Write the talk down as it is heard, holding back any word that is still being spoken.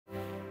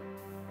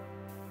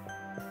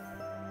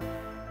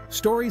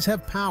Stories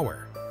have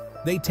power.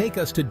 They take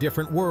us to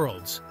different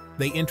worlds.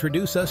 They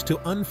introduce us to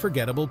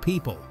unforgettable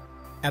people.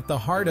 At the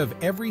heart of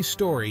every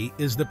story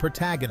is the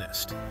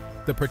protagonist.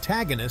 The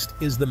protagonist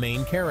is the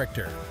main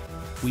character.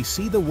 We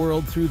see the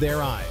world through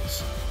their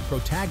eyes.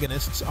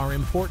 Protagonists are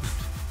important.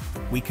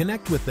 We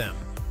connect with them.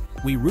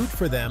 We root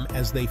for them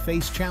as they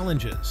face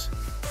challenges.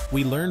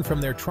 We learn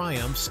from their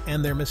triumphs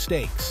and their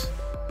mistakes.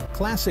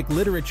 Classic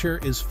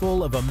literature is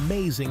full of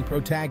amazing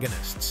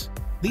protagonists.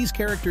 These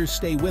characters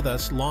stay with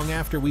us long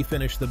after we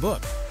finish the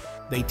book.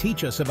 They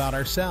teach us about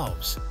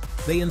ourselves.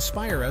 They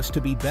inspire us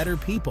to be better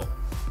people.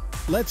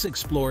 Let's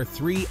explore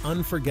 3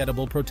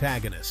 unforgettable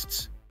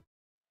protagonists.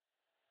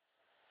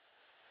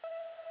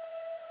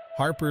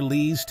 Harper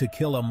Lee's To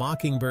Kill a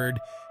Mockingbird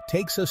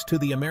takes us to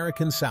the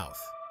American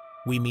South.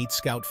 We meet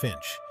Scout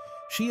Finch.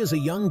 She is a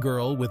young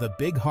girl with a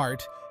big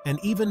heart and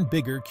even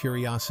bigger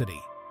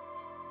curiosity.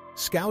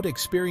 Scout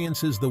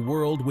experiences the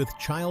world with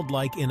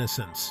childlike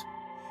innocence.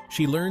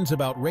 She learns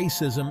about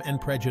racism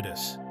and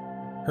prejudice.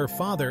 Her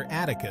father,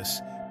 Atticus,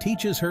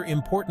 teaches her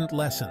important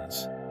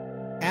lessons.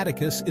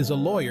 Atticus is a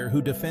lawyer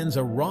who defends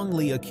a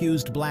wrongly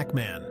accused black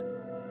man.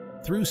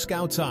 Through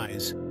Scout's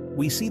eyes,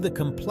 we see the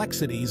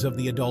complexities of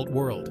the adult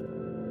world.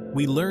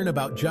 We learn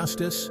about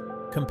justice,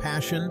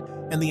 compassion,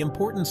 and the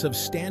importance of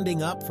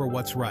standing up for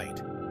what's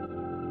right.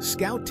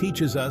 Scout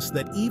teaches us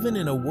that even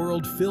in a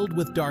world filled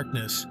with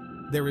darkness,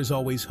 there is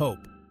always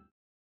hope.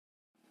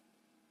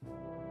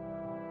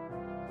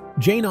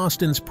 Jane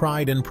Austen's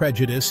Pride and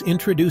Prejudice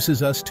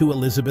introduces us to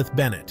Elizabeth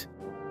Bennet.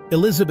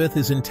 Elizabeth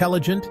is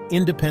intelligent,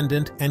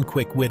 independent, and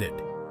quick-witted.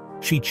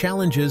 She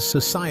challenges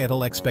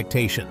societal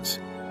expectations.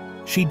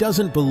 She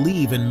doesn't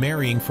believe in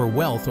marrying for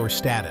wealth or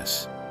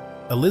status.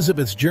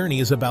 Elizabeth's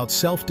journey is about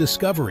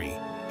self-discovery.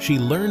 She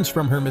learns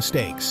from her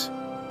mistakes.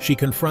 She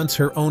confronts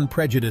her own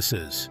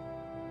prejudices.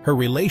 Her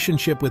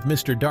relationship with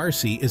Mr.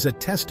 Darcy is a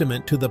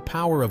testament to the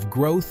power of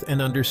growth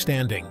and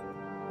understanding.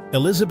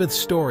 Elizabeth's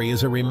story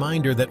is a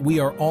reminder that we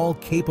are all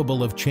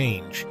capable of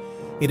change.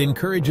 It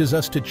encourages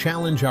us to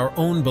challenge our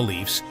own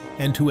beliefs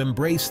and to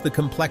embrace the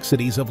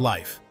complexities of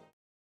life.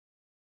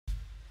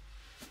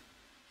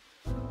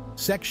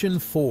 Section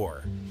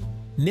 4.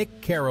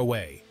 Nick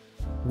Carraway,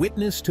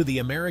 Witness to the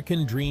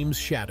American Dream's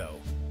Shadow.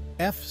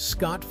 F.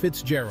 Scott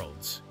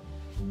Fitzgerald's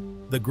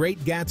The Great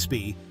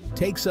Gatsby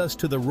takes us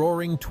to the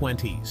Roaring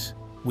Twenties.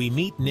 We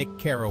meet Nick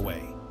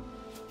Carraway.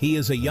 He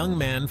is a young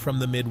man from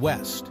the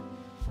Midwest.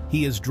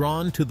 He is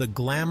drawn to the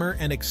glamour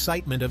and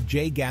excitement of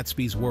Jay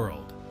Gatsby's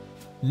world.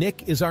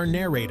 Nick is our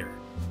narrator.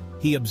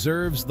 He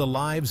observes the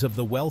lives of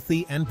the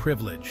wealthy and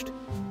privileged.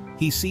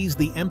 He sees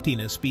the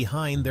emptiness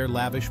behind their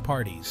lavish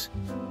parties.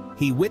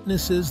 He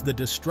witnesses the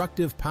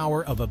destructive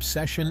power of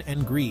obsession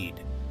and greed.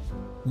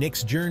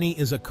 Nick's journey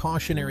is a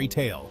cautionary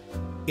tale.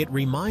 It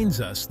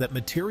reminds us that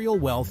material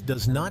wealth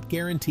does not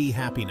guarantee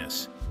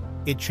happiness.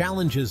 It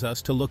challenges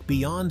us to look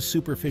beyond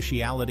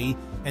superficiality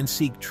and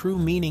seek true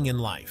meaning in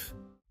life.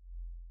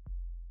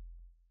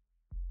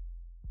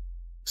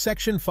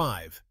 Section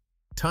 5.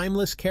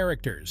 Timeless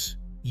Characters,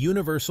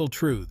 Universal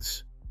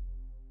Truths.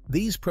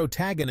 These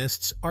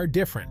protagonists are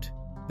different.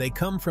 They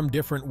come from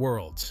different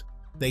worlds.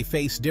 They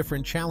face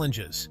different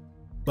challenges,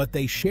 but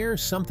they share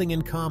something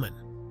in common.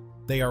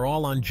 They are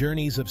all on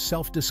journeys of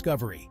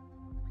self-discovery.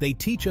 They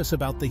teach us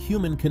about the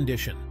human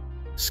condition.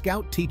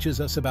 Scout teaches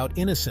us about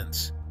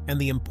innocence and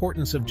the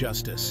importance of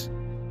justice.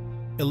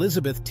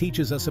 Elizabeth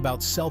teaches us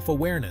about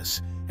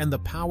self-awareness and the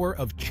power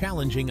of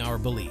challenging our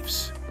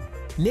beliefs.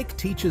 Nick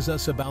teaches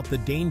us about the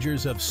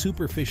dangers of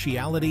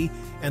superficiality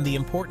and the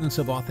importance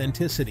of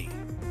authenticity.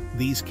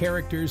 These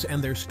characters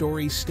and their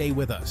stories stay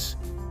with us.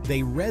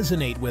 They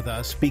resonate with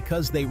us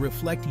because they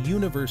reflect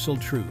universal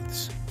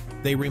truths.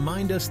 They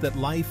remind us that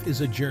life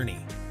is a journey.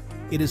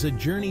 It is a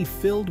journey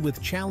filled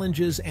with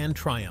challenges and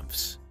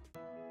triumphs.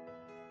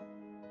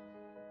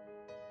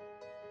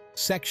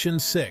 Section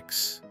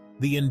 6.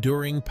 The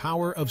Enduring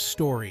Power of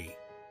Story.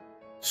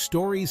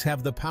 Stories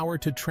have the power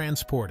to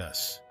transport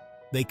us.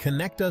 They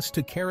connect us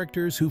to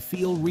characters who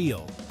feel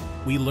real.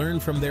 We learn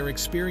from their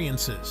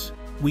experiences.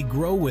 We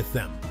grow with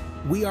them.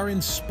 We are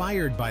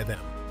inspired by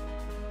them.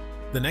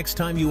 The next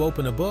time you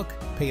open a book,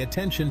 pay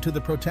attention to the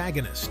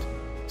protagonist.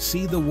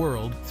 See the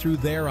world through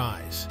their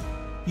eyes.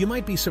 You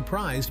might be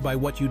surprised by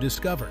what you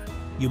discover.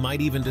 You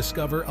might even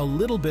discover a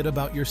little bit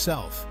about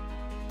yourself.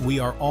 We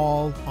are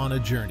all on a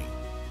journey.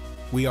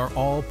 We are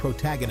all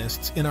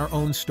protagonists in our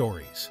own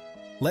stories.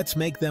 Let's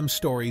make them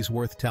stories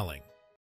worth telling.